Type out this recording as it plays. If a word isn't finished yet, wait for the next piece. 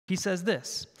He says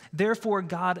this, "Therefore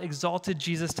God exalted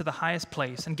Jesus to the highest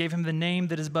place and gave him the name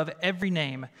that is above every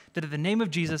name, that at the name of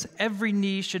Jesus every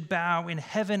knee should bow in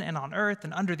heaven and on earth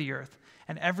and under the earth,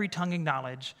 and every tongue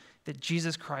acknowledge that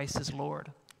Jesus Christ is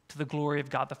Lord, to the glory of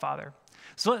God the Father."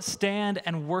 So let's stand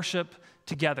and worship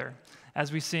together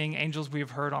as we sing "Angels We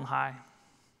Have Heard on High."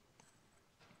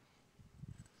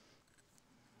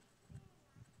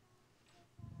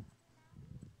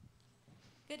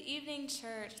 Good evening,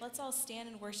 church. Let's all stand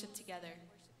and worship together.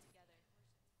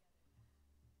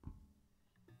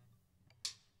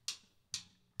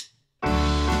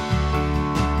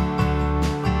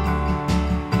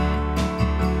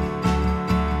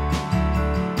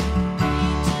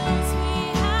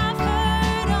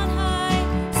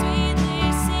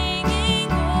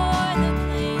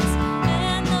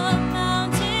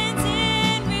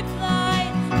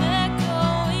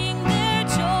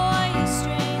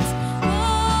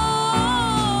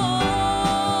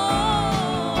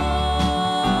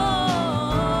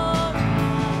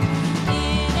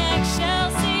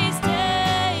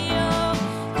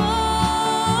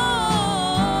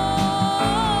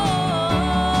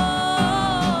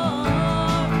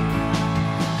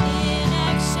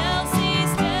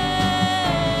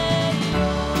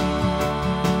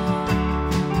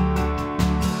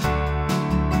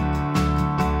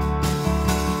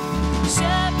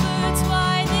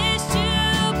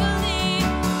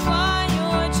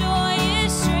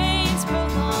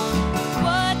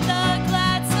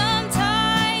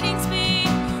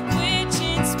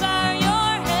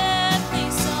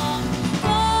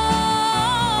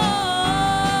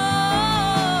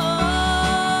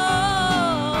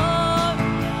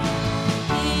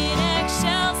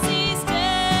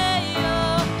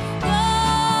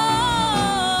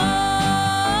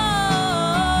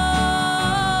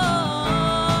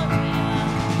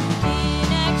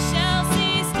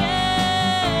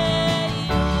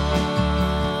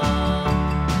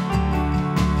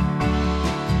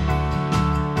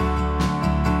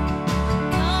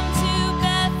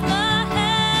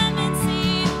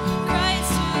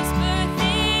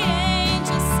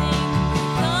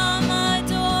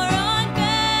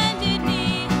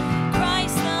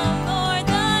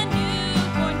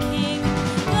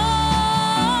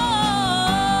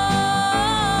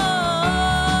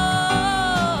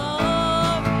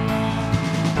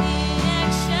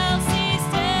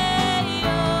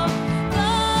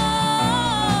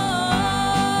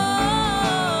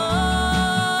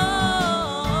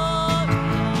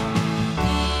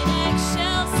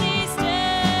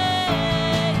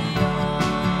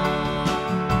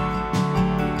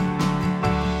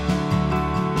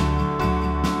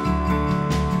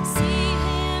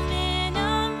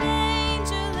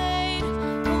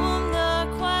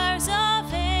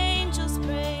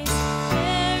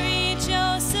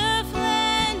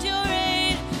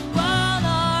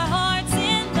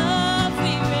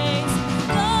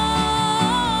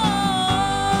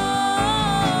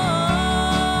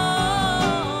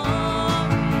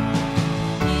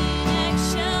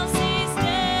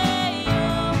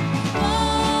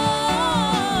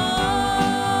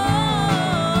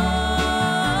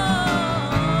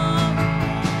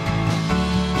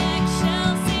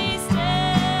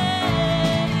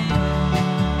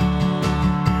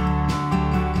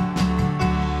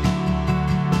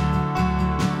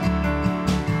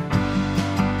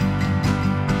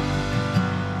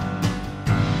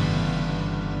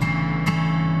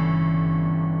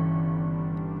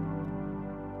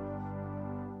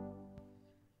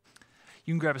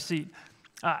 You can grab a seat.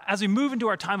 As we move into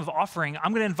our time of offering,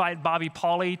 I'm going to invite Bobby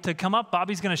Pauley to come up.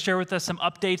 Bobby's going to share with us some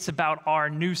updates about our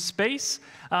new space.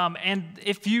 And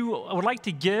if you would like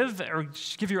to give or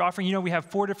give your offering, you know we have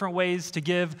 4 different ways to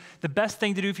give. The best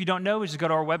thing to do if you don't know is just go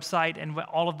to our website, and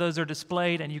all of those are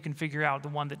displayed, and you can figure out the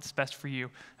one that's best for you.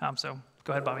 So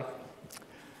go ahead, Bobby.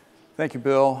 Thank you,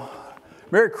 Bill.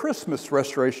 Merry Christmas,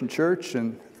 Restoration Church,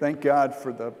 and thank God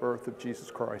for the birth of Jesus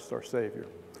Christ, our Savior.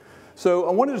 So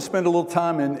I wanted to spend a little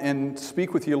time and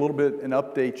speak with you a little bit and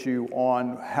update you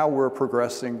on how we're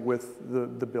progressing with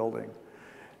the building.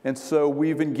 And so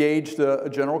we've engaged a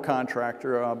general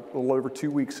contractor a little over 2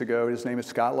 weeks ago. His name is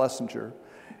Scott Lessinger.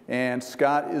 And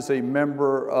Scott is a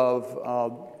member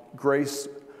of Grace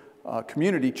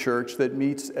Community Church that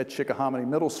meets at Chickahominy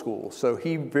Middle School. So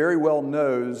he very well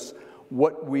knows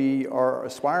what we are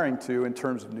aspiring to in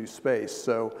terms of new space.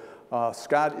 So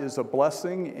Scott is a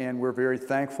blessing, and we're very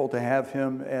thankful to have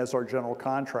him as our general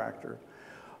contractor.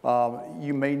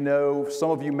 You may know, some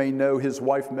of you may know his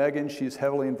wife, Megan. She's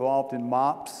heavily involved in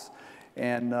MOPS.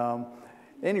 And at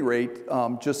any rate,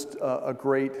 just a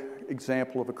great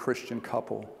example of a Christian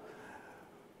couple.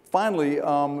 Finally,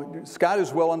 Scott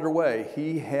is well underway.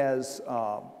 He has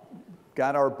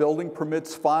got our building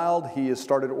permits filed. He has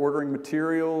started ordering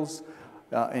materials,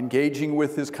 engaging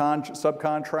with his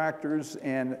subcontractors,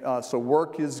 and so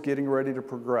work is getting ready to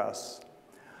progress.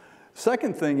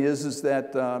 Second thing is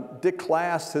that Dick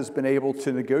Class has been able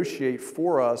to negotiate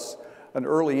for us an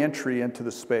early entry into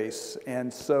the space.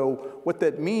 And so what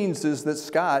that means is that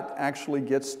Scott actually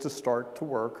gets to start to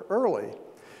work early.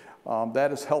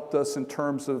 That has helped us in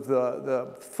terms of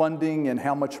the funding and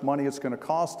how much money it's going to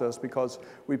cost us, because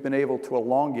we've been able to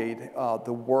elongate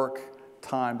the work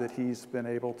time that he's been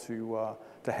able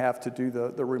to have to do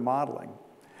the remodeling.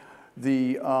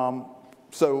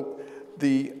 So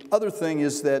the other thing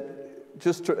is that,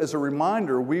 just as a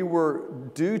reminder, we were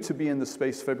due to be in the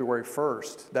space February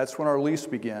 1st. That's when our lease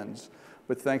begins.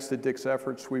 But thanks to Dick's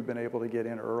efforts, we've been able to get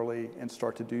in early and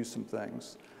start to do some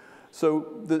things.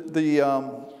 So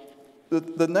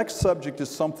the next subject is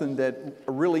something that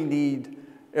I really need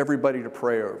everybody to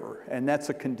pray over, and that's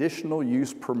a conditional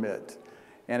use permit.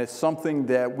 And it's something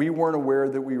that we weren't aware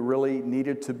that we really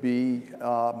needed to be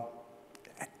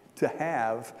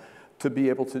to be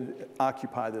able to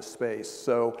occupy this space.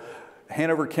 So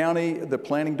Hanover County, the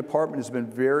planning department has been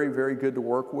very, very good to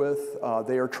work with.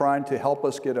 They are trying to help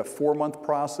us get a 4-month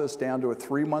process down to a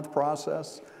 3-month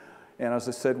process. And as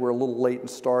I said, we're a little late in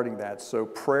starting that. So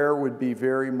prayer would be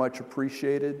very much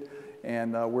appreciated.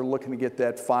 And we're looking to get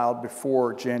that filed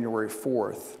before January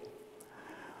 4th.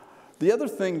 The other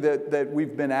thing that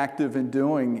we've been active in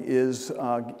doing is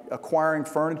acquiring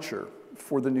furniture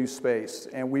for the new space.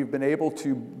 And we've been able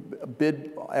to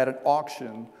bid at an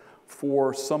auction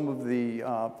for some of the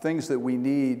things that we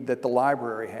need that the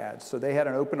library had. So they had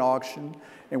an open auction,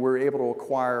 and we were able to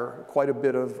acquire quite a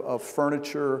bit of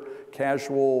furniture,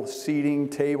 casual seating,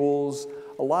 tables,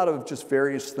 a lot of just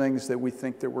various things that we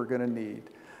think that we're going to need.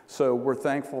 So we're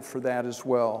thankful for that as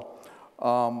well.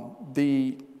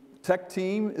 The tech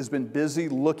team has been busy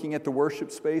looking at the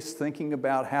worship space, thinking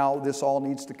about how this all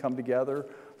needs to come together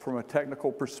from a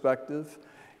technical perspective.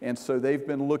 And so they've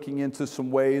been looking into some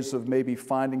ways of maybe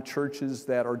finding churches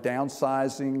that are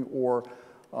downsizing, or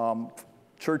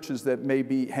churches that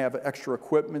maybe have extra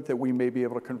equipment that we may be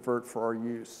able to convert for our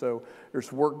use. So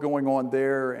there's work going on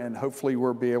there, and hopefully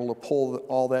we'll be able to pull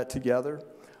all that together.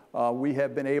 We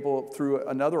have been able, through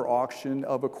another auction,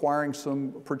 of acquiring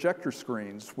some projector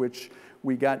screens, which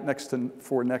we got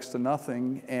for next to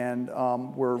nothing, and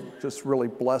we're just really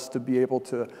blessed to be able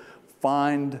to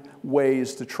find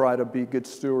ways to try to be good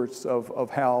stewards of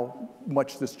how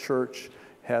much this church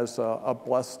has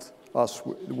blessed us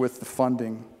with the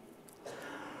funding.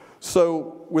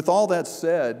 So with all that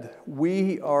said,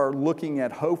 we are looking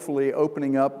at hopefully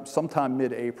opening up sometime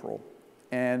mid-April.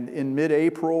 And in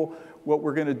mid-April, what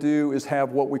we're going to do is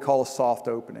have what we call a soft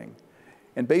opening.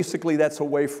 And basically that's a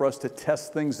way for us to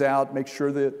test things out, make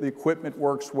sure that the equipment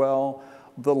works well,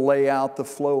 the layout, the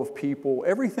flow of people,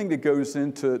 everything that goes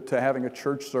into having a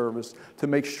church service, to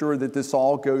make sure that this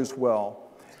all goes well.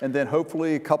 And then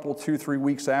hopefully a couple, 2-3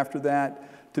 weeks after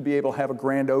that, to be able to have a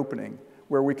grand opening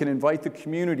where we can invite the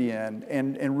community in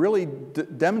and really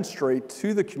demonstrate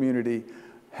to the community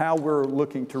how we're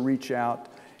looking to reach out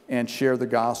and share the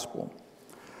gospel.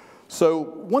 So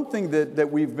one thing that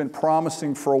we've been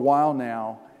promising for a while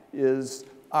now is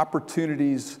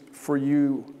opportunities for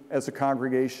you as a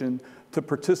congregation to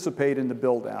participate in the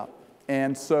build-out.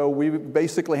 And so we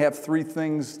basically have 3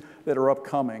 things that are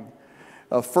upcoming.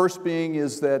 First being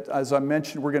is that, as I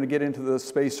mentioned, we're going to get into the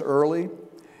space early,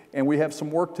 and we have some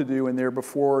work to do in there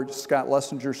before Scott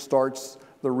Lessinger starts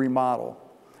the remodel.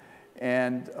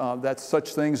 And that's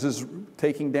such things as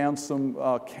taking down some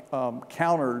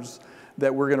counters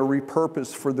that we're going to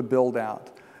repurpose for the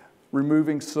build-out,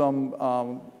 removing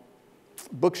some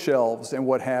bookshelves and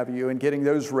what have you, and getting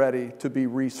those ready to be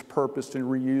repurposed and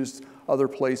reused other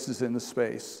places in the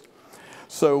space.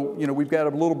 So, we've got a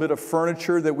little bit of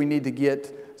furniture that we need to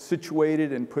get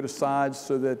situated and put aside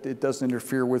so that it doesn't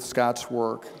interfere with Scott's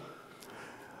work.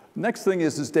 Next thing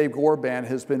is Dave Gorban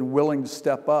has been willing to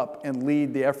step up and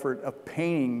lead the effort of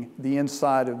painting the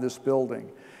inside of this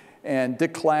building. And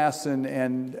Dick Class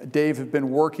and Dave have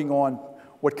been working on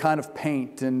what kind of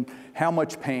paint and how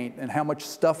much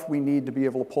stuff we need to be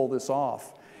able to pull this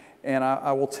off. And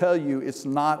I will tell you, it's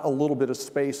not a little bit of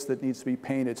space that needs to be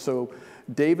painted. So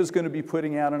Dave is going to be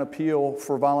putting out an appeal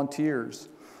for volunteers.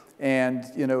 And,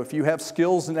 if you have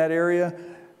skills in that area,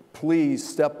 please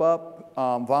step up,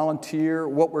 volunteer.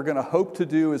 What we're going to hope to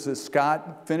do is, as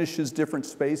Scott finishes different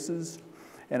spaces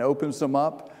and opens them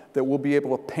up, that we'll be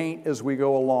able to paint as we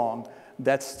go along.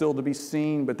 That's still to be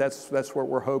seen, but that's what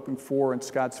we're hoping for, and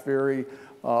Scott's very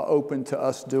open to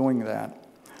us doing that.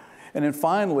 And then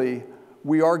finally,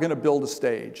 we are going to build a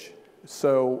stage.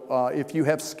 So if you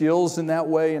have skills in that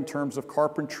way in terms of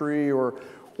carpentry or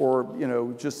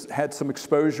just had some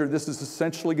exposure, this is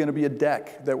essentially going to be a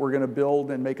deck that we're going to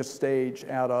build and make a stage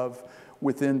out of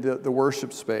within the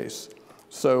worship space.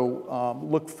 So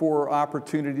look for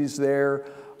opportunities there.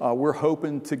 We're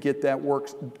hoping to get that work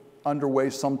underway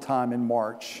sometime in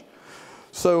March.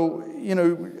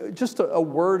 So, just a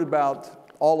word about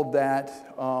all of that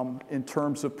in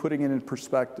terms of putting it in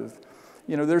perspective.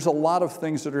 There's a lot of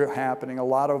things that are happening, a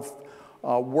lot of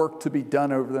work to be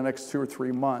done over the next 2 or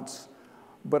 3 months.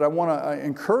 But I want to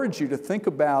encourage you to think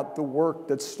about the work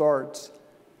that starts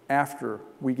after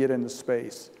we get into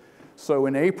space. So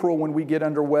in April, when we get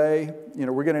underway,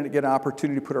 we're going to get an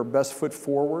opportunity to put our best foot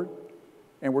forward,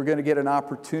 and we're going to get an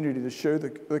opportunity to show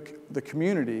the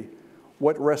community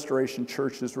what Restoration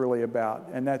Church is really about,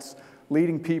 and that's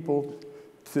leading people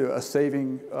to a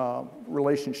saving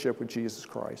relationship with Jesus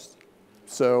Christ.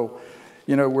 So,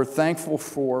 we're thankful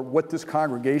for what this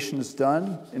congregation has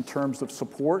done in terms of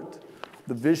support.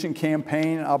 The Vision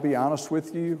campaign, I'll be honest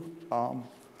with you, I'm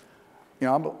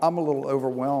a little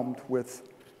overwhelmed with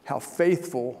how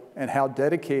faithful and how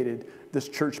dedicated this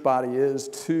church body is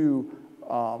to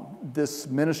this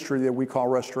ministry that we call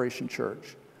Restoration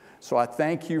Church. So I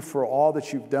thank you for all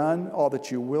that you've done, all that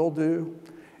you will do,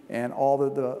 and all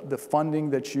the funding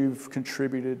that you've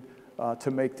contributed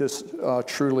to make this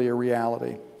truly a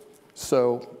reality.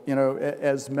 So,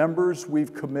 as members,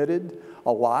 we've committed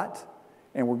a lot,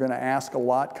 and we're going to ask a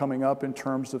lot coming up in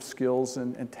terms of skills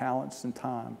and talents and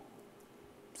time.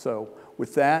 So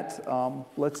with that,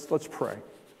 let's pray.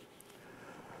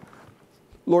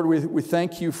 Lord, we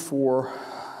thank you for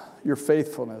your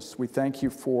faithfulness. We thank you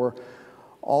for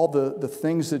all the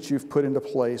things that you've put into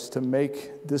place to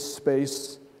make this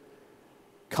space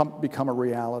become a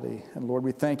reality. And Lord,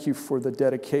 we thank you for the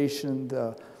dedication,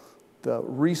 the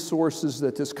resources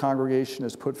that this congregation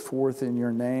has put forth in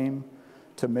your name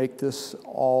to make this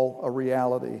all a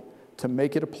reality, to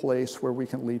make it a place where we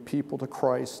can lead people to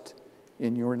Christ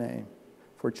in your name.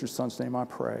 For it's your Son's name I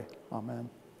pray. Amen.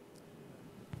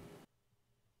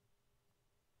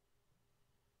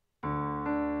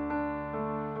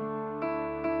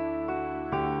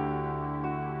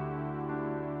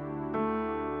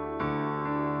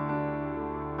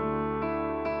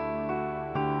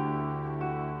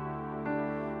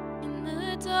 In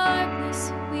the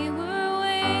darkness, we were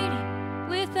waiting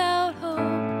without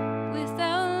hope,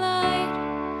 without light.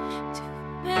 To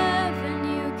heaven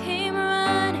you came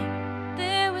running.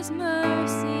 There was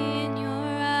mercy in your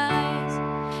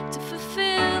eyes to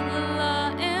fulfill the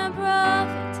law and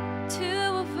prophets.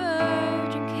 To a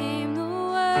virgin came the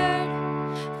word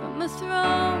from a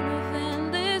throne of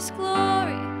endless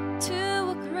glory to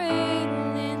a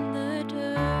cradle in the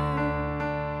dirt.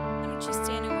 Why don't you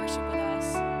stand and worship with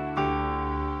us?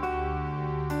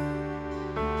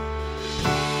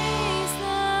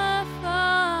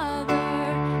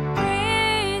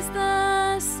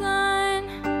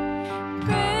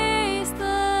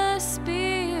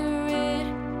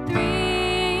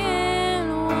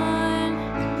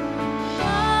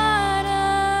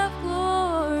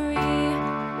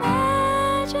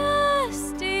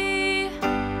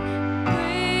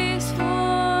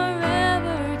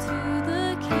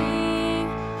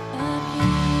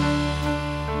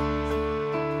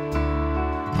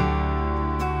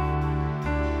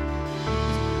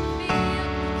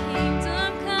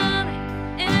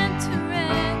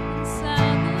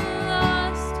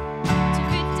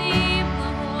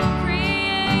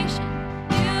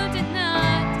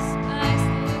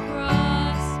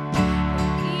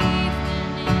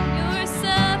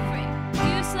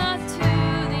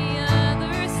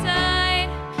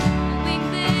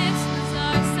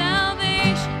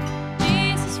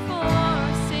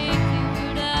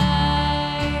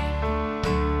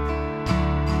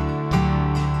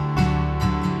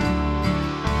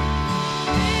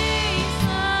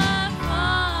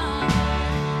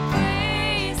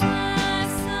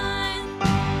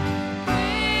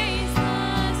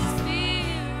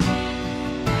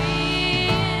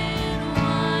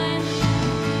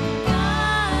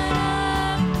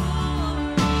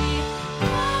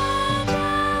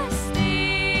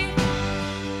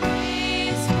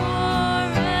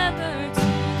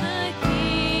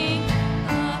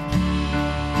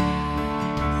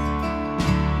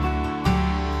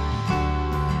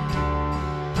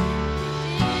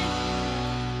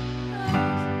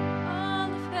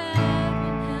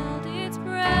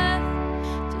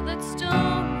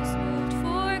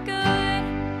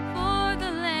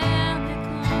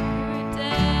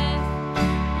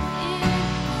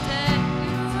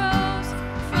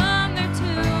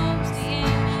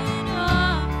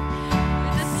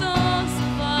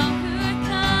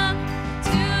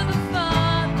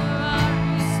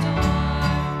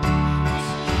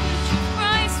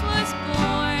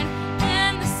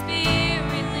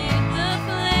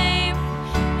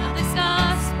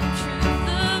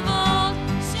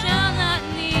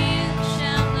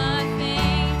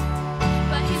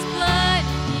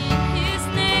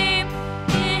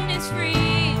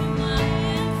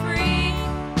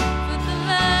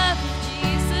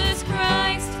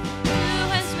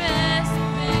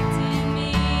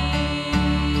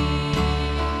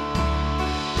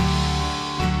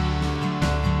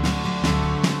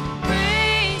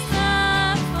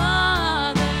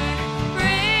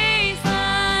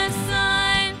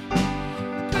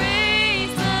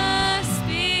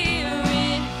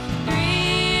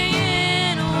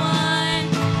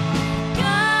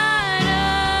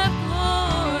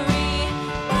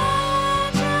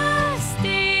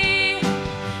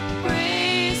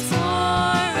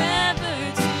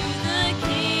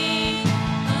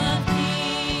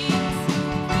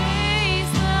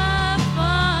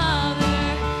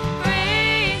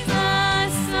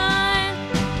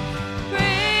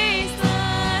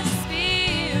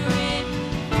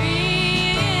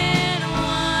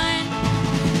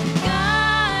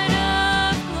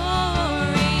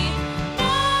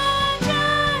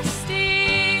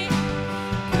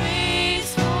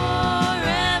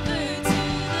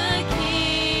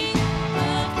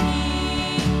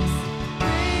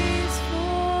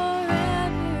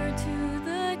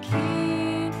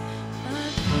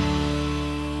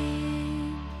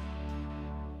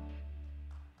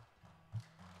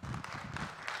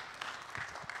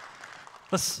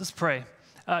 Let's pray.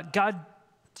 God,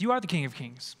 you are the King of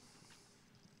Kings.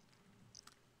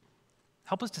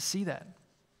 Help us to see that.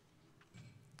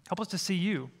 Help us to see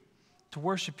you, to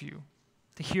worship you,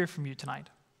 to hear from you tonight.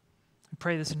 We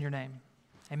pray this in your name.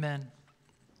 Amen.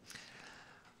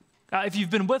 If you've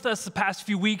been with us the past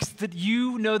few weeks, that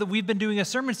you know that we've been doing a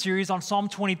sermon series on Psalm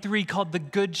 23 called The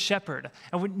Good Shepherd.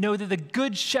 And we know that the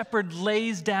Good Shepherd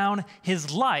lays down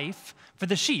his life for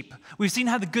the sheep. We've seen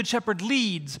how the Good Shepherd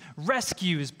leads,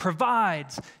 rescues,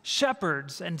 provides,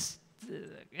 shepherds, and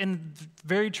in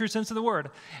very true sense of the word,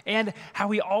 and how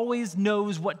he always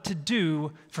knows what to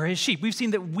do for his sheep. We've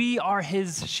seen that we are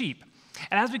his sheep.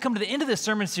 And as we come to the end of this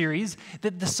sermon series,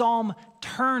 that the psalm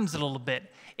turns a little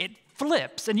bit. It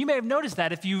flips, and you may have noticed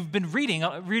that if you've been reading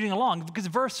along, because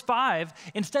verse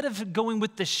 5, instead of going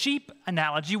with the sheep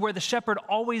analogy where the shepherd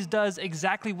always does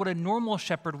exactly what a normal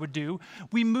shepherd would do,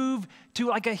 we move to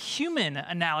like a human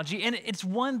analogy, and it's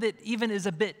one that even is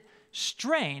a bit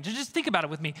strange. And just think about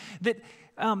it with me, that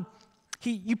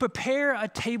you prepare a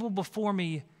table before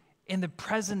me in the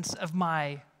presence of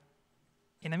my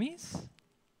enemies.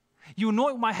 You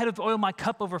anoint my head with oil, my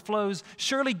cup overflows.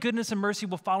 Surely goodness and mercy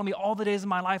will follow me all the days of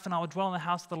my life, and I will dwell in the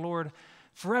house of the Lord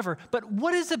forever. But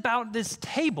what is about this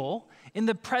table in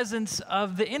the presence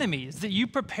of the enemies, that you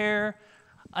prepare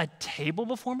a table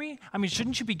before me? I mean,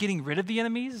 shouldn't you be getting rid of the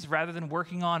enemies rather than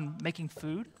working on making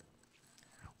food?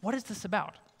 What is this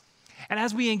about? And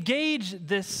as we engage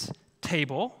this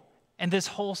table and this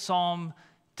whole psalm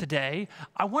today,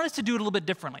 I want us to do it a little bit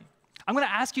differently. I'm going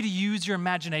to ask you to use your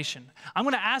imagination. I'm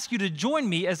going to ask you to join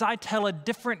me as I tell a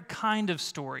different kind of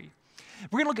story.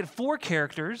 We're going to look at 4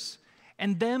 characters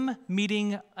and them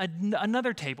meeting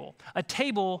another table, a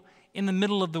table in the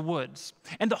middle of the woods.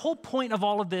 And the whole point of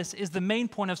all of this is the main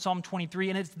point of Psalm 23,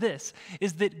 and it's this,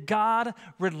 is that God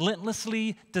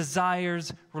relentlessly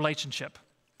desires relationship.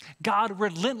 God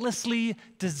relentlessly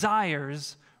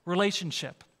desires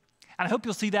relationship. And I hope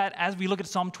you'll see that as we look at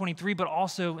Psalm 23, but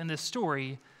also in this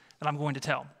story that I'm going to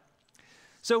tell.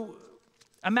 So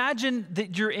imagine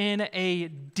that you're in a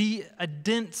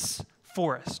dense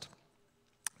forest.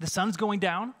 The sun's going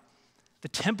down, the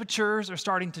temperatures are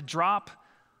starting to drop,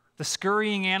 the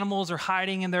scurrying animals are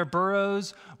hiding in their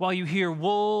burrows while you hear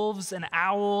wolves and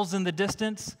owls in the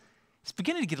distance. It's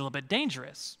beginning to get a little bit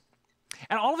dangerous.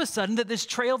 And all of a sudden, that this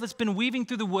trail that's been weaving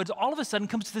through the woods, all of a sudden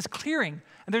comes to this clearing,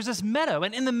 and there's this meadow,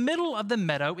 and in the middle of the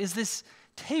meadow is this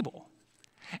table.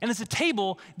 And it's a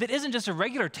table that isn't just a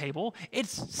regular table,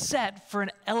 it's set for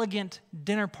an elegant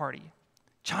dinner party.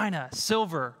 China,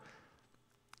 silver,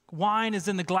 wine is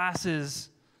in the glasses,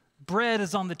 bread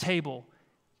is on the table.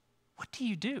 What do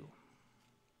you do?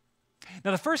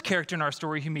 Now, the first character in our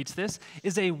story who meets this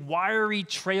is a wiry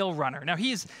trail runner. Now,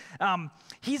 he's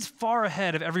far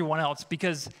ahead of everyone else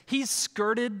because he's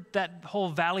skirted that whole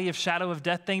valley of shadow of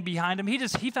death thing behind him.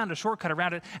 He found a shortcut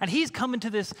around it, and he's come into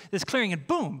this clearing, and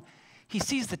boom, he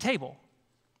sees the table.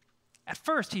 At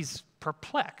first, he's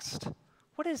perplexed.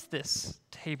 What is this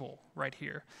table right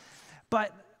here?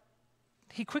 But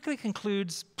he quickly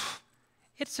concludes,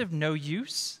 it's of no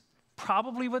use.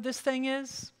 Probably what this thing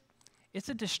is, it's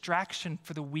a distraction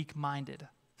for the weak-minded.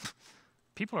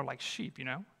 People are like sheep, you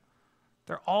know?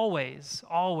 They're always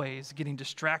getting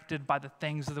distracted by the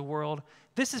things of the world.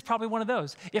 This is probably one of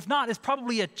those. If not, it's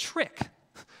probably a trick.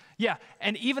 Yeah,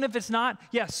 and even if it's not,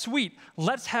 yeah, sweet.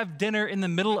 Let's have dinner in the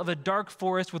middle of a dark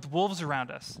forest with wolves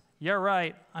around us. Yeah,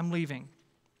 right, I'm leaving.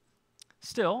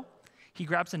 Still, he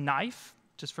grabs a knife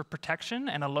just for protection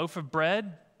and a loaf of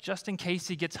bread just in case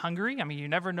he gets hungry. I mean, you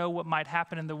never know what might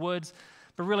happen in the woods.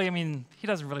 But really, I mean, he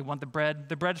doesn't really want the bread.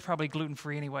 The bread's probably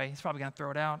gluten-free anyway. He's probably going to throw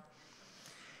it out.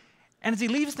 And as he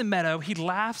leaves the meadow, he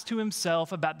laughs to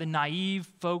himself about the naive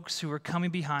folks who are coming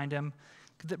behind him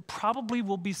that probably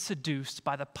will be seduced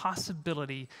by the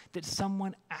possibility that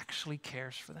someone actually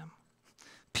cares for them.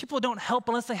 People don't help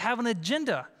unless they have an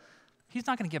agenda. He's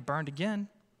not going to get burned again.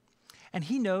 And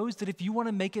he knows that if you want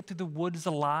to make it through the woods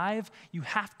alive, you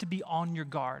have to be on your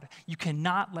guard. You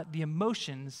cannot let the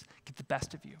emotions get the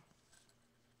best of you.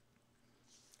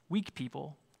 Weak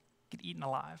people get eaten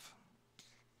alive.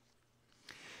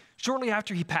 Shortly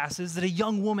after he passes, that a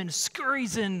young woman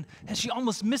scurries in, and she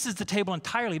almost misses the table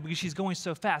entirely because she's going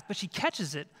so fast, but she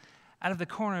catches it out of the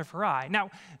corner of her eye. Now,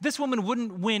 this woman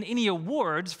wouldn't win any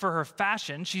awards for her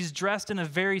fashion. She's dressed in a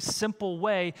very simple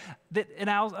way that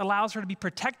allows her to be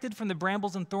protected from the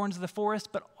brambles and thorns of the forest,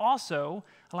 but also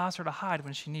allows her to hide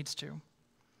when she needs to.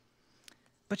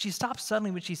 But she stops suddenly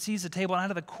when she sees the table, and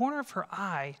out of the corner of her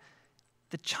eye,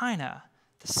 the china,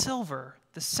 the silver,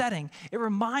 the setting, it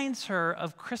reminds her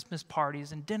of Christmas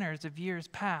parties and dinners of years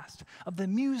past, of the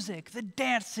music, the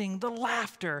dancing, the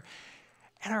laughter.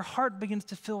 And her heart begins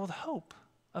to fill with hope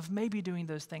of maybe doing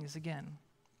those things again.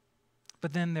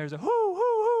 But then there's a hoo, hoo,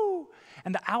 hoo,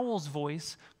 and the owl's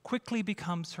voice quickly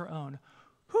becomes her own.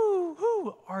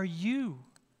 Who are you?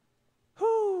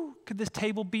 Who could this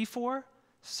table be for?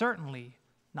 Certainly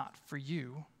not for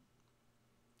you.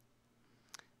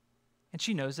 And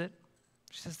she knows it.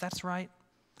 She says, that's right.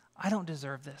 I don't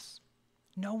deserve this.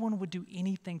 No one would do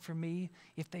anything for me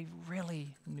if they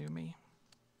really knew me.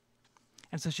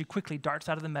 And so she quickly darts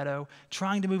out of the meadow,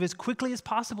 trying to move as quickly as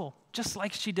possible, just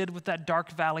like she did with that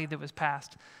dark valley that was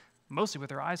passed, mostly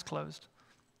with her eyes closed,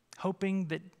 hoping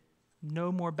that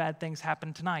no more bad things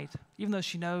happen tonight. Even though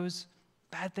she knows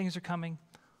bad things are coming,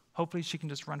 hopefully she can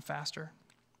just run faster.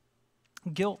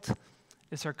 Guilt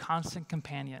is her constant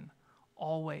companion,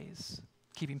 always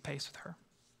keeping pace with her.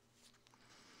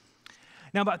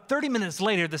 Now, about 30 minutes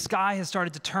later, the sky has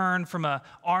started to turn from a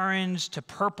orange to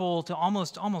purple to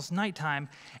almost nighttime.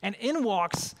 And in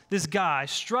walks this guy,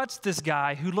 struts this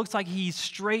guy who looks like he's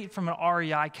straight from an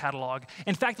REI catalog.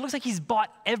 In fact, it looks like he's bought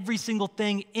every single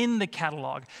thing in the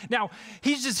catalog. Now,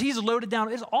 he's loaded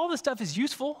down. All this stuff is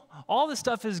useful. All this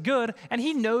stuff is good. And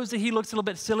he knows that he looks a little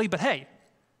bit silly, but hey,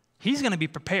 he's going to be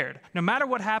prepared. No matter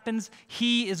what happens,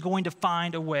 he is going to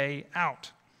find a way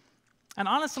out. And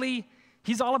honestly,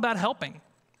 he's all about helping.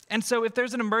 And so if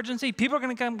there's an emergency, people are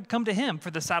going to come to him for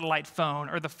the satellite phone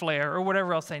or the flare or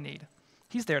whatever else they need.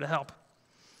 He's there to help.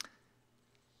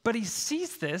 But he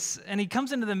sees this, and he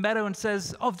comes into the meadow and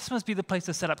says, oh, this must be the place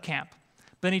to set up camp.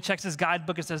 Then he checks his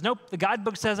guidebook and says, nope, the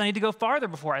guidebook says I need to go farther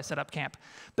before I set up camp.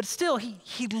 But still,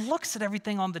 he looks at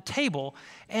everything on the table,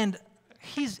 and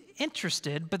he's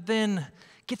interested, but then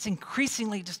gets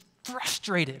increasingly just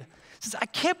frustrated. Says, I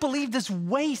can't believe this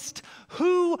waste.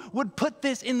 Who would put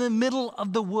this in the middle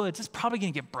of the woods? It's probably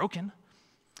going to get broken.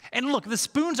 And look, the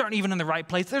spoons aren't even in the right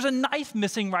place. There's a knife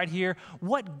missing right here.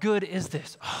 What good is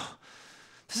this? Oh,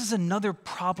 this is another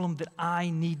problem that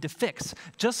I need to fix.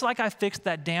 Just like I fixed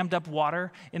that dammed up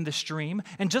water in the stream,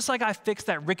 and just like I fixed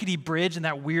that rickety bridge in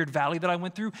that weird valley that I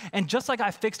went through, and just like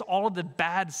I fixed all of the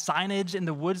bad signage in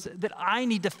the woods, that I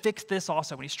need to fix this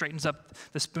also. When he straightens up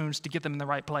the spoons to get them in the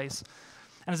right place.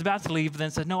 And is about to leave, then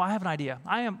says, no, I have an idea.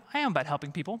 I am about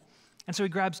helping people. And so he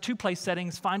grabs 2 place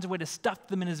settings, finds a way to stuff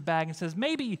them in his bag, and says,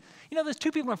 maybe, there's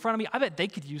 2 people in front of me. I bet they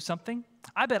could use something.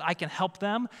 I bet I can help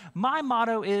them. My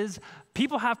motto is,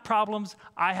 people have problems,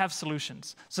 I have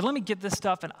solutions. So let me get this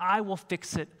stuff, and I will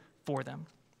fix it for them.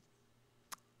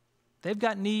 They've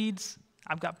got needs,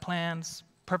 I've got plans,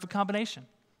 perfect combination.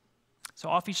 So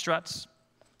off he struts,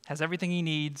 has everything he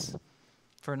needs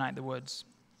for a night in the woods.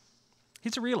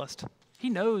 He's a realist. He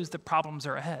knows that problems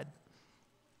are ahead.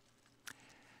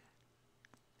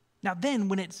 Now then,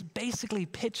 when it's basically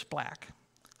pitch black,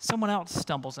 someone else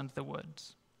stumbles into the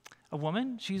woods. A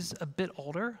woman, she's a bit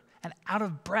older and out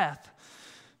of breath,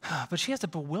 but she has a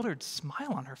bewildered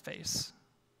smile on her face.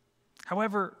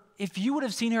 However, if you would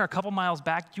have seen her a couple miles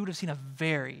back, you would have seen a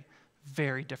very,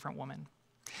 very different woman.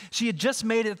 She had just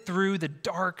made it through the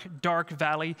dark, dark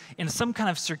valley in some kind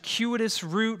of circuitous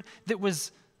route that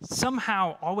was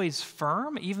somehow always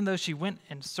firm, even though she went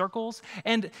in circles.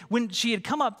 And when she had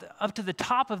come up to the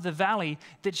top of the valley,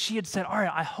 that she had said, all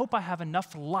right, I hope I have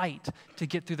enough light to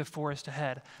get through the forest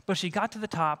ahead. But she got to the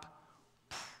top,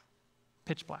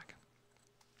 pitch black.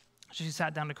 She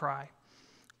sat down to cry,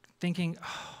 thinking,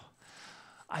 oh,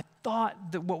 I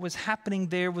thought that what was happening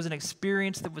there was an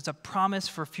experience that was a promise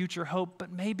for future hope,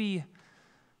 but maybe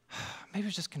it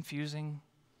was just confusing.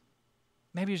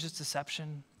 Maybe it was just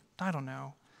deception. I don't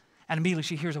know. And immediately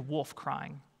she hears a wolf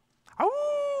crying.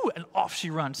 Oh! And off she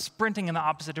runs, sprinting in the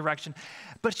opposite direction.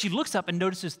 But she looks up and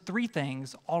notices 3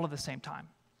 things all at the same time.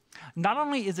 Not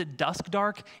only is it dusk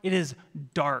dark, it is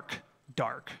dark,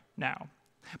 dark now.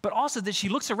 But also that she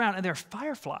looks around and there are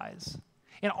fireflies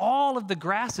in all of the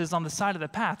grasses on the side of the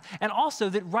path. And also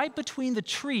that right between the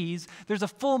trees, there's a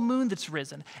full moon that's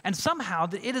risen. And somehow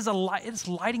that it is it's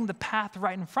lighting the path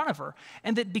right in front of her.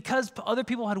 And that because other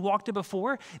people had walked it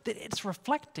before, that it's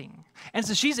reflecting. And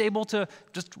so she's able to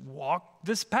just walk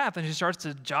this path. And she starts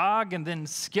to jog and then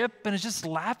skip and is just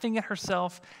laughing at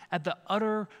herself at the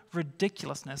utter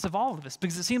ridiculousness of all of this.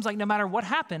 Because it seems like no matter what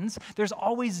happens, there's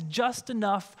always just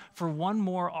enough for one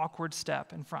more awkward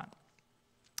step in front.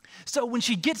 So when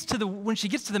she gets to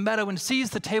the meadow and sees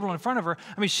the table in front of her,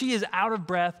 she is out of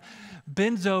breath,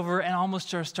 bends over, and almost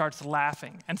just starts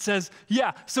laughing and says,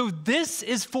 yeah, so this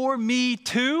is for me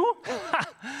too?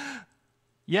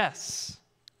 Yes,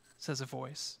 says a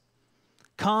voice.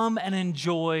 Come and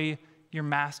enjoy your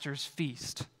master's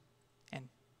feast. And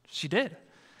she did.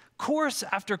 Course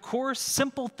after course,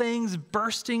 simple things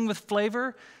bursting with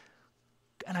flavor,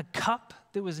 and a cup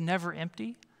that was never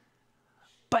empty.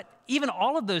 But even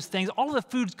all of those things, all of the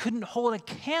foods couldn't hold a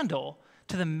candle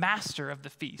to the master of the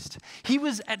feast. He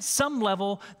was at some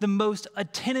level the most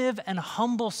attentive and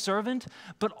humble servant,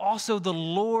 but also the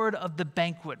Lord of the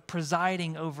banquet,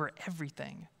 presiding over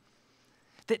everything.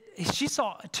 That she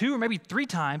saw 2 or maybe 3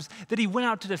 times that he went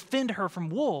out to defend her from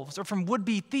wolves or from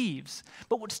would-be thieves.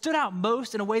 But what stood out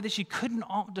most in a way that she couldn't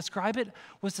describe it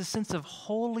was the sense of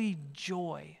holy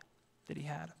joy that he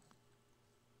had.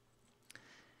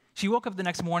 She woke up the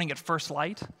next morning at first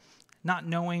light, not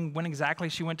knowing when exactly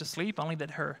she went to sleep, only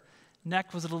that her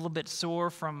neck was a little bit sore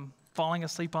from falling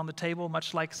asleep on the table,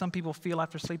 much like some people feel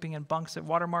after sleeping in bunks at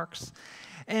Watermarks.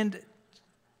 And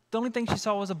the only thing she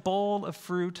saw was a bowl of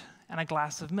fruit and a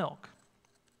glass of milk.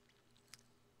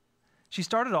 She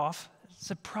started off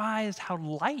surprised how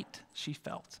light she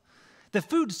felt. The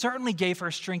food certainly gave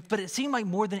her strength, but it seemed like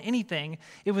more than anything,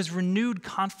 it was renewed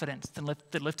confidence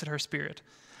that lifted her spirit.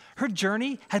 Her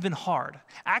journey had been hard,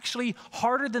 actually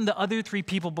harder than the other 3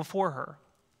 people before her,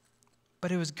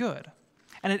 but it was good.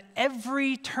 And at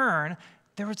every turn,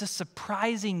 there was a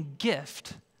surprising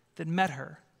gift that met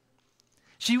her.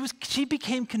 She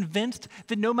became convinced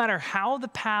that no matter how the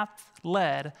path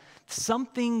led,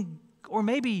 something, or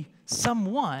maybe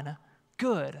someone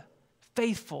good,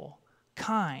 faithful,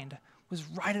 kind, was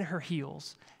right at her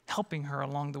heels, helping her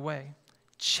along the way,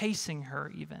 chasing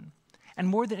her even. And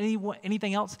more than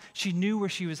anything else, she knew where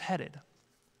she was headed,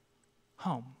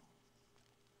 home.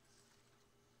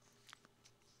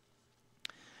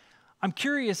 I'm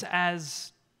curious,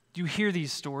 as you hear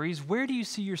these stories, where do you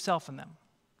see yourself in them?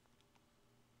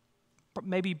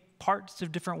 Maybe parts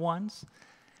of different ones.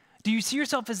 Do you see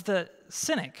yourself as the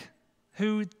cynic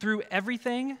who, through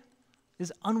everything,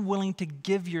 is unwilling to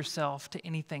give yourself to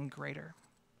anything greater?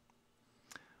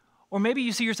 Or maybe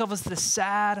you see yourself as the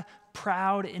sad,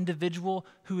 proud individual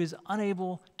who is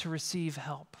unable to receive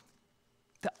help,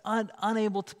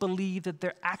 unable to believe that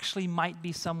there actually might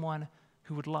be someone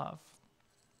who would love.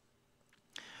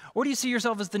 Or do you see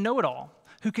yourself as the know-it-all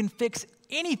who can fix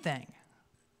anything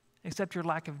except your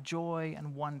lack of joy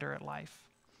and wonder at life?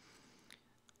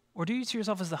 Or do you see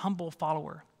yourself as the humble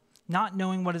follower, not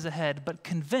knowing what is ahead, but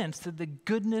convinced that the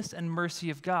goodness and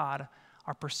mercy of God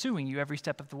are pursuing you every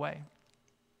step of the way?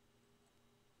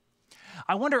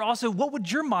 I wonder also, what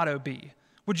would your motto be?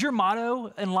 Would your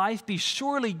motto in life be,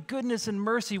 surely goodness and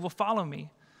mercy will follow me?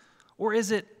 Or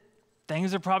is it,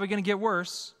 things are probably going to get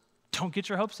worse, don't get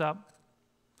your hopes up?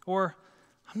 Or,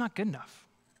 I'm not good enough,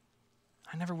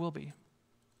 I never will be?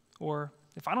 Or,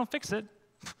 if I don't fix it,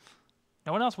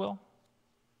 no one else will.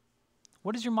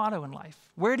 What is your motto in life?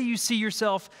 Where do you see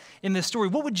yourself in this story?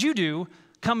 What would you do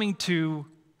coming to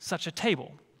such a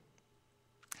table?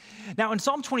 Now, in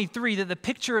Psalm 23, the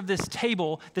picture of this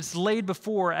table that's laid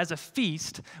before as a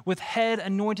feast, with head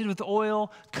anointed with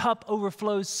oil, cup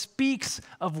overflows, speaks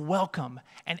of welcome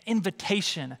and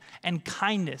invitation and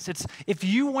kindness. It's, if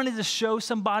you wanted to show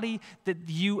somebody that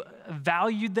you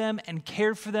valued them and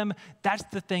cared for them, that's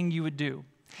the thing you would do.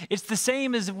 It's the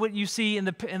same as what you see in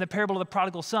the parable of the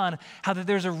prodigal son, how that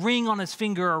there's a ring on his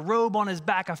finger, a robe on his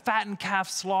back, a fattened calf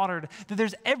slaughtered, that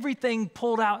there's everything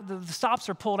pulled out, the stops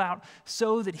are pulled out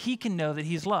so that he can know that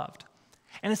he's loved.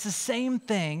 And it's the same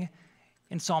thing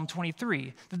in Psalm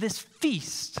 23, that this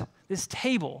feast, this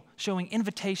table showing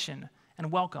invitation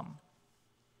and welcome.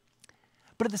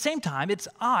 But at the same time, it's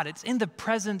odd, it's in the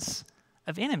presence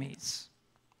of enemies.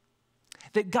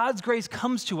 That God's grace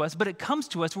comes to us, but it comes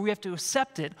to us where we have to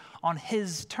accept it on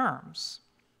his terms,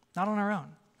 not on our own.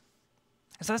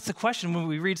 And so that's the question when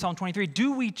we read Psalm 23.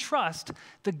 Do we trust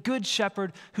the good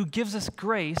shepherd who gives us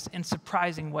grace in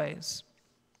surprising ways?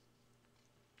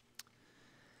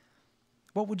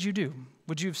 What would you do?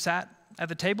 Would you have sat at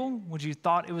the table? Would you have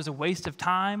thought it was a waste of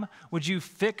time? Would you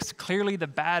fix clearly the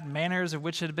bad manners of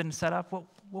which had been set up? What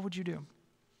would you do?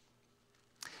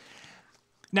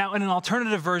 Now, in an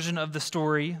alternative version of the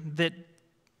story, that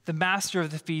the master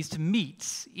of the feast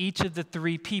meets each of the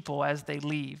 3 people as they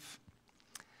leave.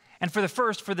 And for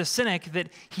the cynic, that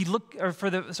he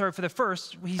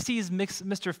he sees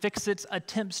Mr. Fix-It's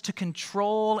attempts to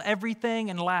control everything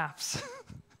and laughs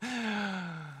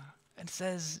and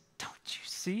says, "Don't you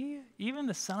see? Even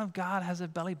the Son of God has a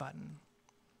belly button."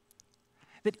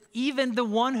 That even the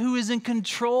one who is in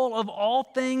control of all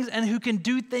things and who can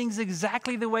do things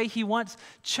exactly the way he wants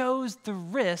chose the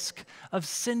risk of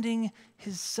sending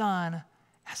his son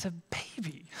as a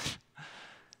baby.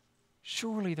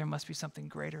 Surely there must be something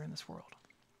greater in this world.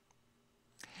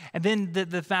 And then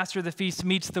the master of the feast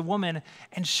meets the woman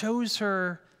and shows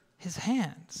her his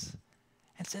hands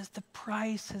and says, "The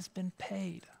price has been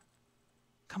paid.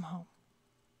 Come home."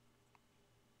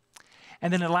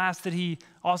 And then at last that he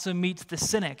also meets the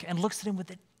cynic and looks at him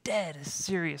with a dead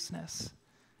seriousness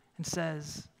and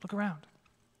says, look around.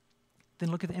 Then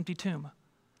look at the empty tomb.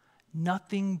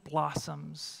 Nothing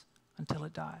blossoms until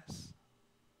it dies.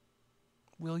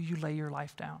 Will you lay your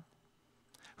life down?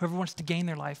 Whoever wants to gain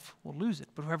their life will lose it,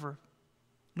 but whoever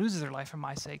loses their life for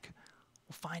my sake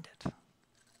will find it.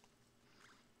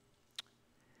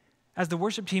 As the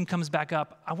worship team comes back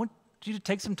up, I want you to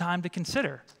take some time to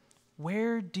consider,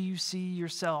 where do you see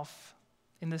yourself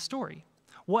in this story?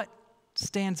 What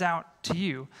stands out to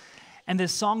you? And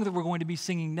this song that we're going to be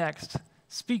singing next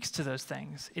speaks to those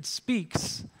things. It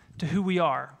speaks to who we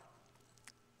are,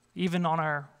 even on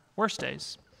our worst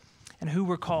days, and who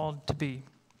we're called to be.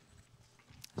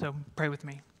 So pray with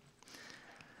me.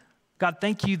 God,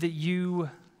 thank you that you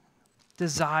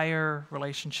desire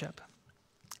relationship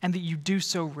and that you do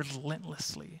so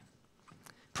relentlessly.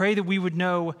 Pray that we would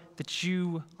know that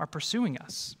you are pursuing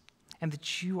us and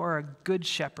that you are a good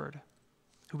shepherd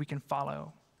who we can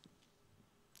follow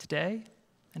today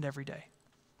and every day.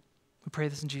 We pray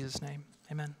this in Jesus' name.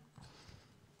 Amen.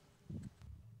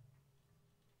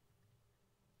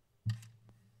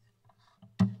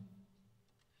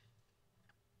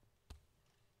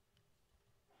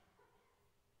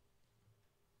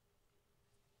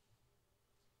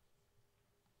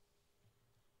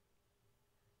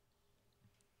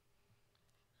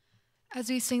 As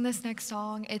we sing this next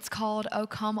song, it's called "O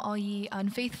Come All Ye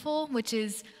Unfaithful," which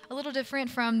is a little different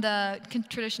from the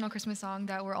traditional Christmas song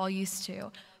that we're all used to.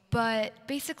 But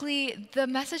basically, the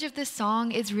message of this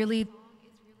song is really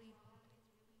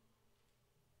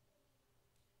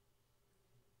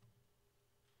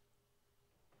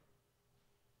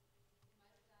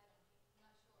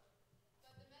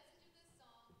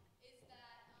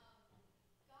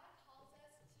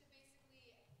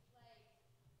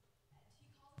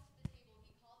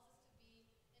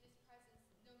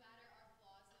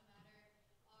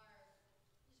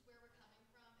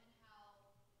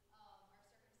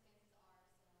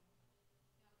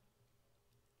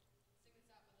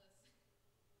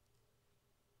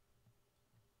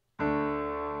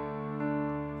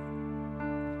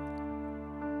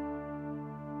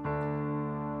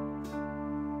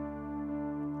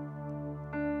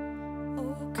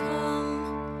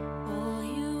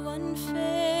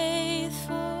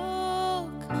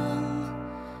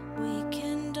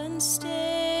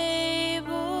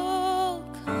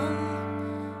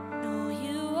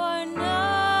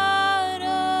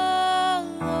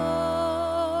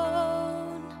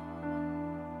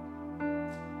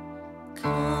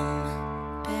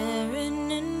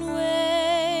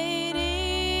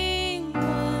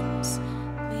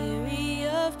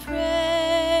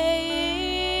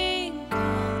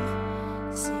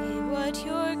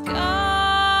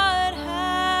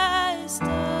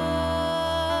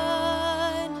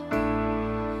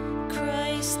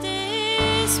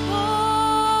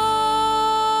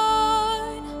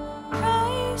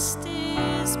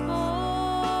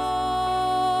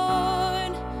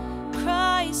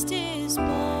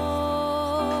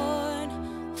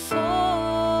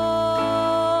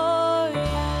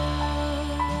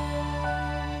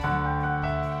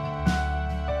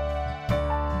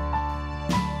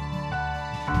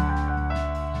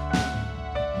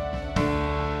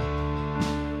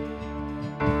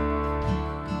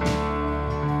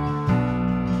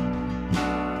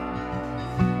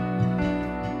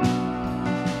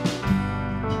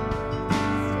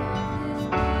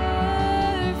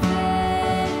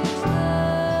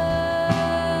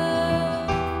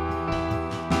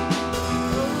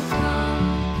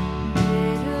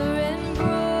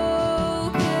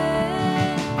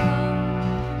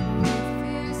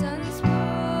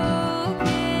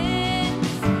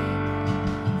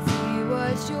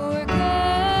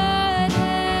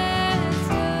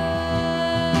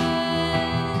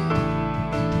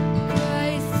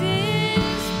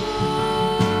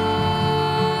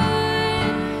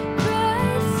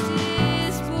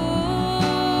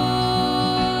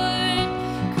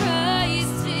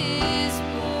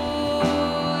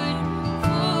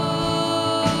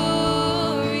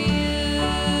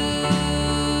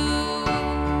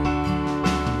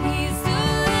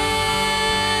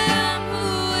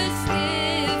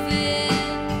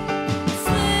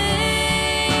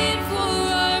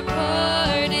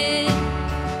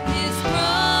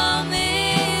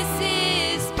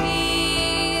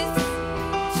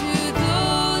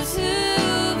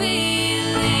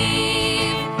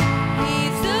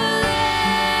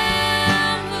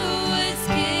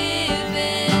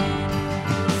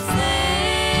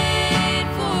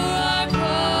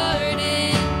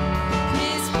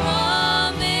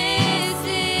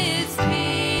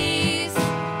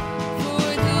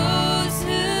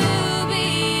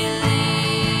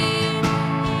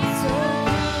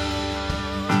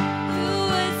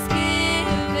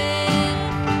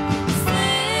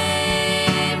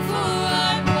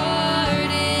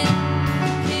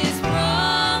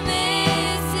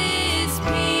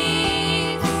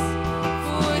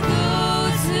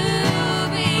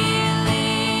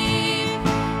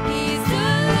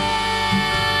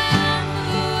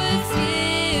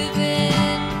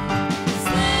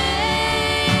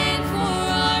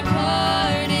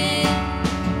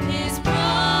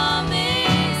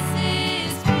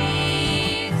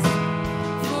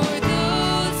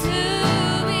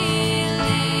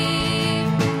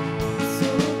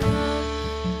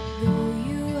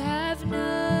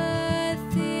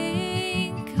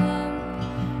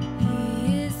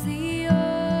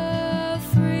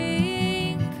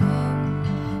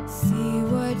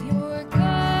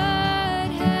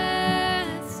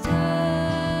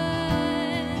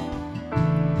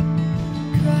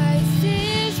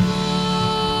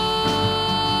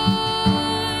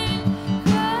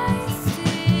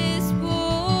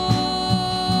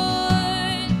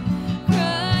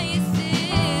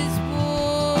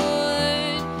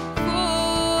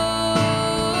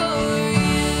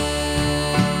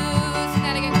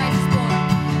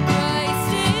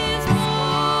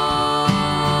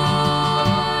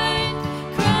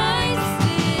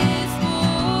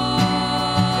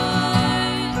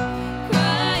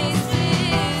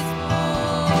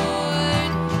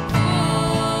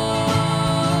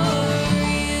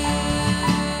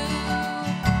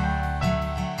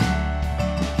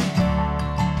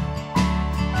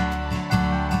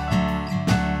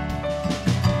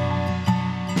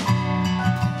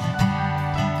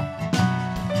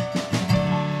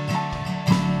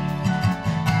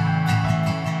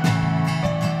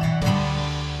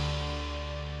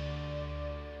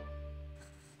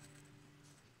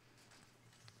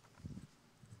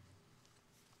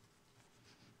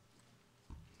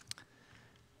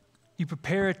You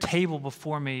prepare a table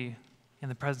before me in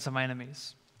the presence of my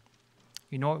enemies.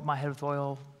 You anoint my head with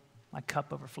oil, my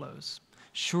cup overflows.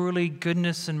 Surely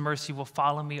goodness and mercy will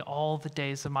follow me all the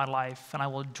days of my life, and I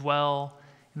will dwell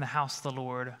in the house of the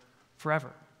Lord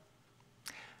forever.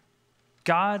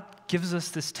 God gives us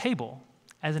this table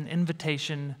as an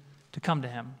invitation to come to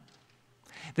him.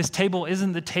 This table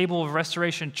isn't the table of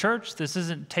Restoration Church. This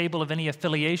isn't a table of any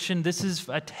affiliation. This is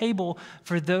a table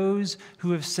for those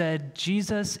who have said,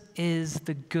 Jesus is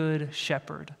the good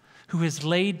shepherd who has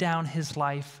laid down his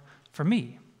life for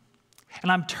me.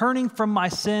 And I'm turning from my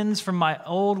sins, from my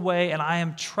old way, and I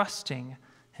am trusting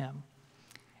him.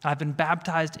 And I've been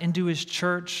baptized into his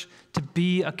church to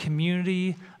be a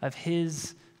community of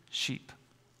his sheep.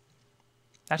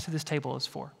 That's what this table is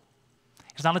for.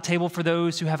 It's not a table for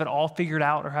those who have it all figured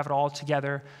out or have it all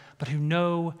together, but who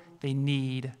know they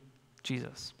need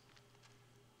Jesus.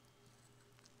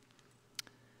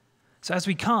 So as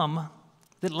we come,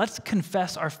 let's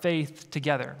confess our faith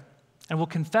together. And we'll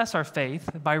confess our faith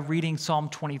by reading Psalm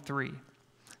 23.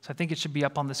 So I think it should be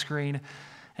up on the screen.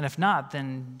 And if not,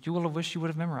 then you will have wished you would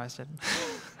have memorized it.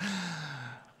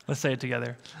 Let's say it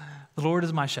together. The Lord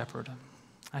is my shepherd.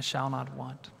 I shall not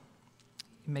want.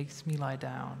 He makes me lie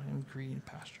down in green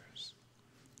pastures.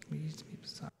 He leads me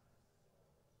beside.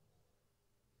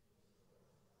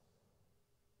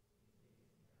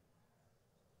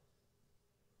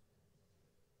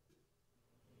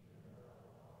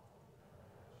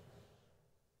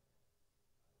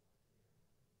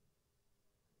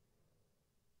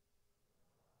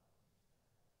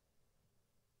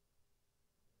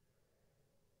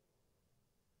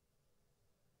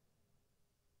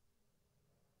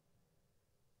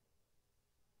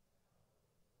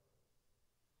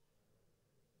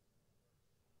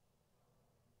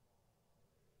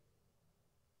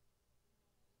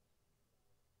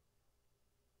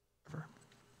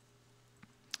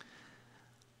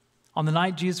 On the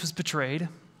night Jesus was betrayed,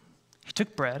 he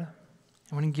took bread,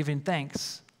 and when giving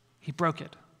thanks, he broke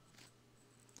it,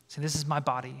 saying, "This is my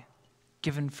body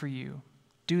given for you.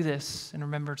 Do this in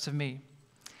remembrance of me."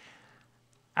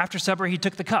 After supper, he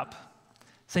took the cup,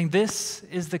 saying, "This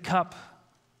is the cup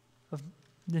of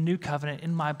the new covenant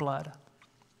in my blood.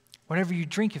 Whenever you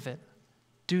drink of it,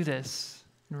 do this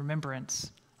in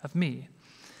remembrance of me.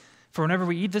 For whenever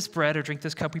we eat this bread or drink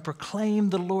this cup, we proclaim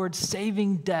the Lord's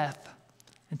saving death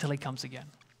until he comes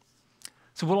again."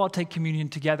 So we'll all take communion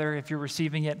together if you're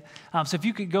receiving it. So if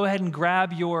you could go ahead and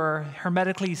grab your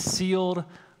hermetically sealed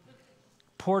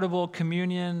portable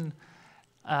communion.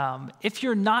 If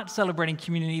you're not celebrating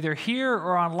communion either here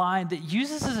or online, that use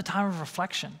this as a time of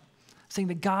reflection, saying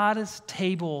that God's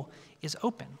table is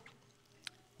open.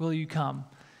 Will you come?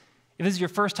 If this is your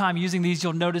first time using these,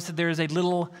 you'll notice that there is a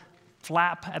little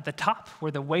flap at the top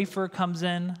where the wafer comes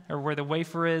in, or where the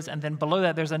wafer is, and then below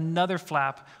that there's another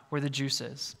flap where the juice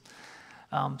is.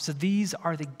 So these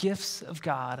are the gifts of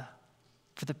God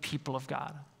for the people of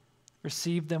God.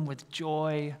 Receive them with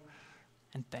joy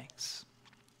and thanks.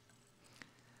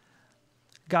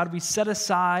 God, we set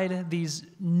aside these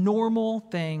normal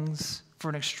things for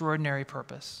an extraordinary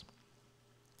purpose.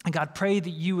 And God, pray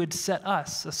that you would set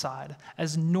us aside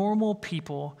as normal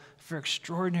people for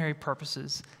extraordinary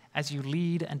purposes as you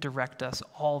lead and direct us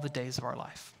all the days of our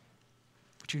life.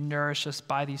 Would you nourish us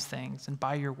by these things and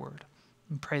by your word?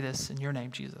 And pray this in your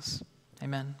name, Jesus.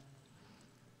 Amen.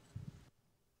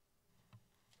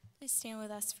 Please stand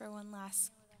with us for one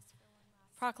last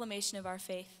proclamation of our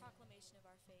faith.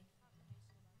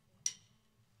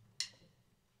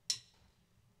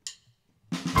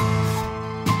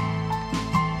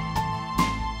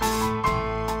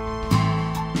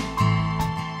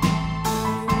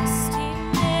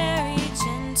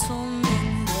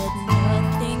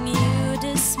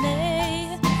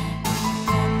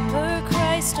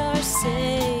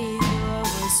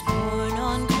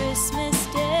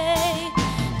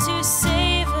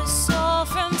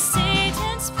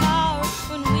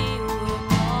 When we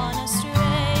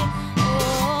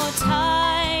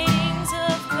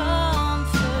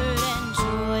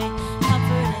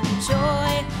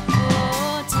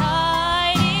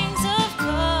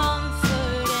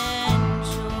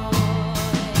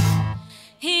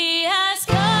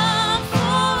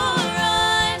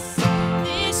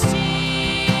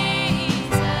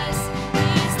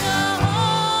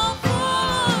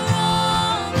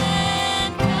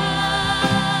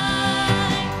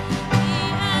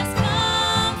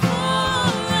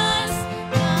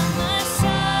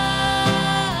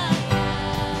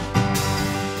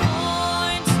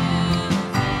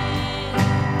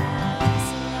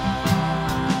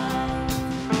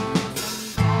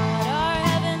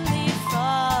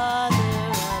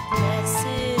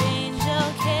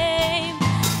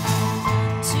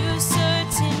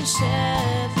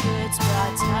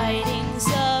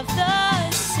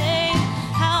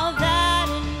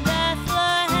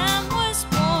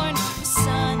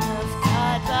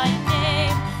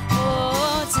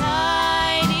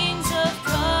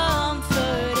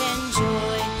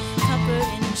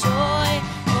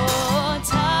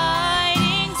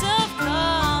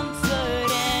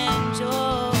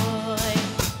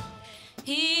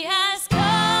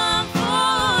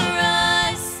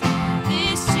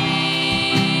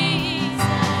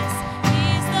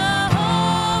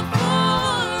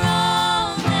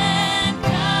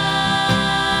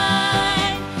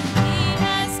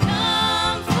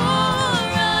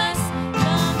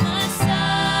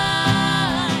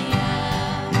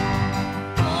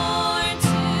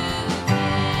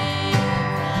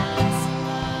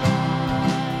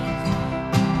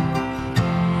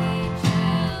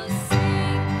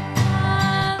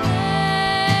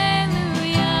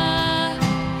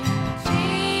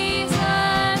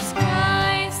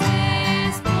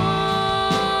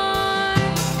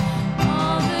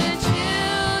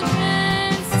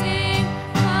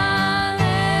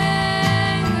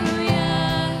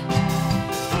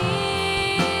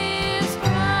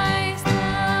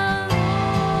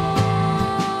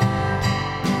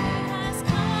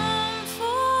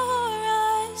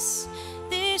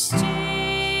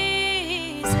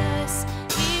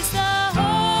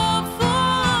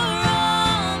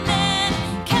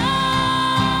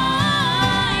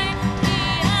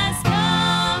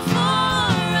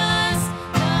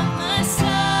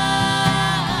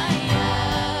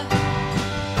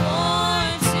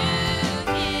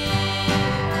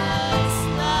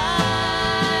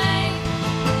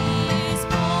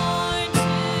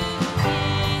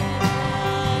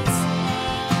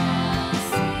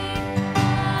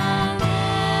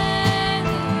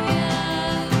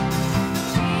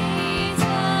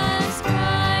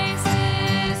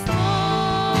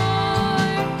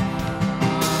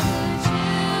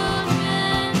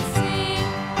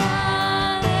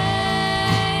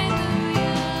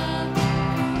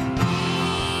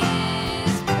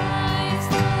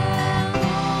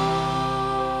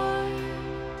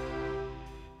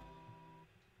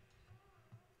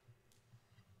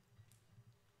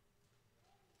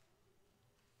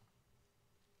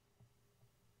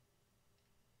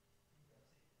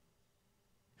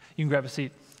You can grab a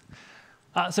seat.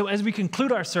 So as we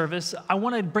conclude our service, I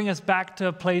want to bring us back to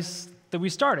a place that we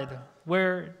started,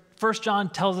 where 1 John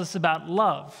tells us about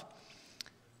love.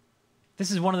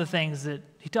 This is one of the things that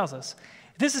he tells us.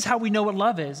 This is how we know what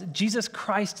love is. Jesus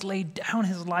Christ laid down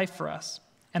his life for us,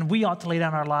 and we ought to lay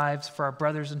down our lives for our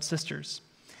brothers and sisters.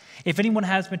 If anyone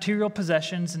has material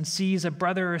possessions and sees a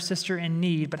brother or sister in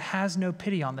need but has no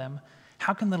pity on them,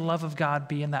 how can the love of God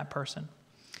be in that person?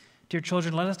 Dear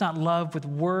children, let us not love with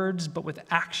words, but with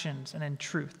actions and in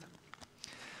truth.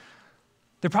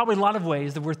 There are probably a lot of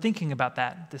ways that we're thinking about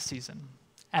that this season,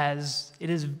 as it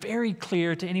is very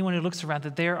clear to anyone who looks around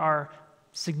that there are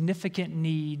significant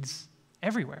needs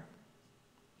everywhere.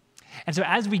 And so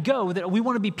as we go, that we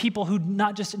want to be people who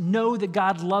not just know that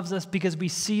God loves us because we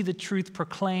see the truth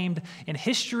proclaimed in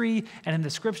history and in the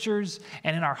scriptures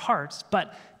and in our hearts,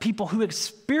 but people who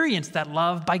experience that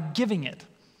love by giving it.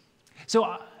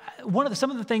 So some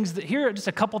of the things that here are just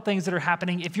a couple things that are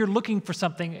happening. If you're looking for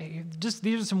something, just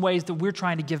these are some ways that we're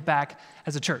trying to give back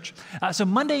as a church. So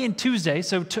Monday and Tuesday,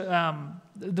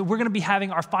 we're going to be having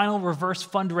our final reverse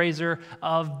fundraiser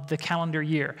of the calendar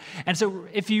year. And so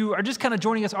if you are just kind of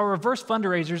joining us, our reverse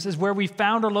fundraisers is where we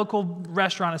found a local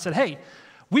restaurant and said, hey,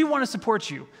 we want to support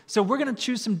you. So we're going to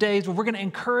choose some days where we're going to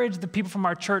encourage the people from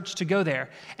our church to go there.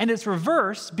 And it's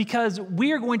reverse because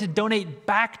we are going to donate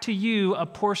back to you a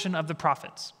portion of the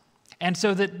profits. And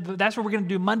so that's what we're going to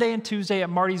do Monday and Tuesday at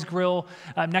Marty's Grill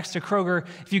next to Kroger.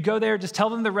 If you go there, just tell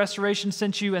them the Restoration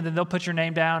sent you, and then they'll put your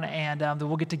name down, and then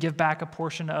we'll get to give back a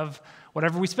portion of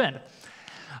whatever we spend.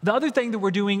 The other thing that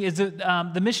we're doing is that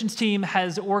the missions team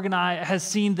has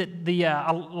seen that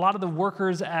a lot of the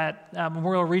workers at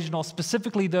Memorial Regional,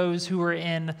 specifically those who are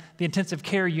in the intensive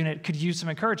care unit, could use some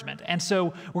encouragement. And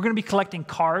so we're going to be collecting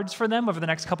cards for them over the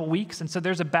next couple weeks. And so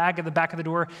there's a bag at the back of the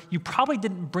door. You probably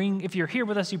didn't bring, if you're here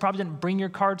with us, you probably didn't bring your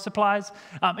card supplies.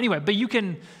 Anyway, but you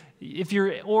can, if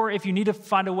you need to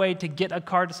find a way to get a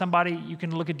card to somebody, you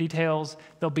can look at details.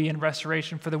 They'll be in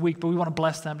Restoration for the week, but we want to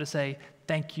bless them to say,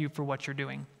 thank you for what you're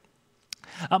doing.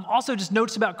 Also, just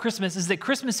notes about Christmas is that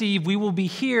Christmas Eve, we will be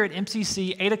here at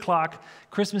MCC, 8 o'clock.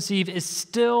 Christmas Eve is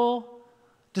still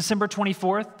December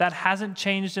 24th. That hasn't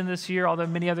changed in this year, although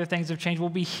many other things have changed. We'll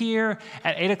be here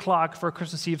at 8 o'clock for a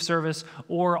Christmas Eve service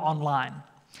or online.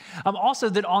 Also,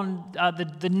 that on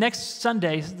the next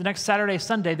Sunday, the next Saturday,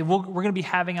 Sunday, that we're going to be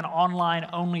having an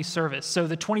online-only service. So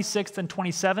the 26th and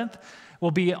 27th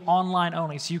will be online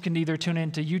only. So you can either tune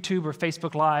into YouTube or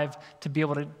Facebook Live to be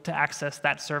able to access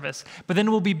that service. But then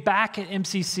we'll be back at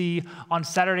MCC on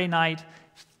Saturday night,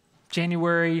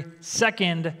 January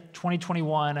 2nd,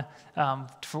 2021,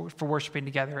 for worshiping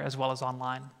together as well as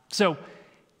online. So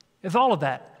with all of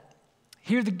that,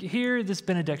 hear this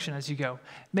benediction as you go.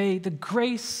 May the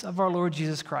grace of our Lord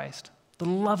Jesus Christ, the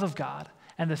love of God,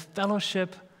 and the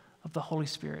fellowship of the Holy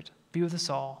Spirit be with us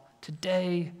all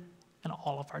today and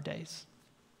all of our days.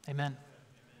 Amen.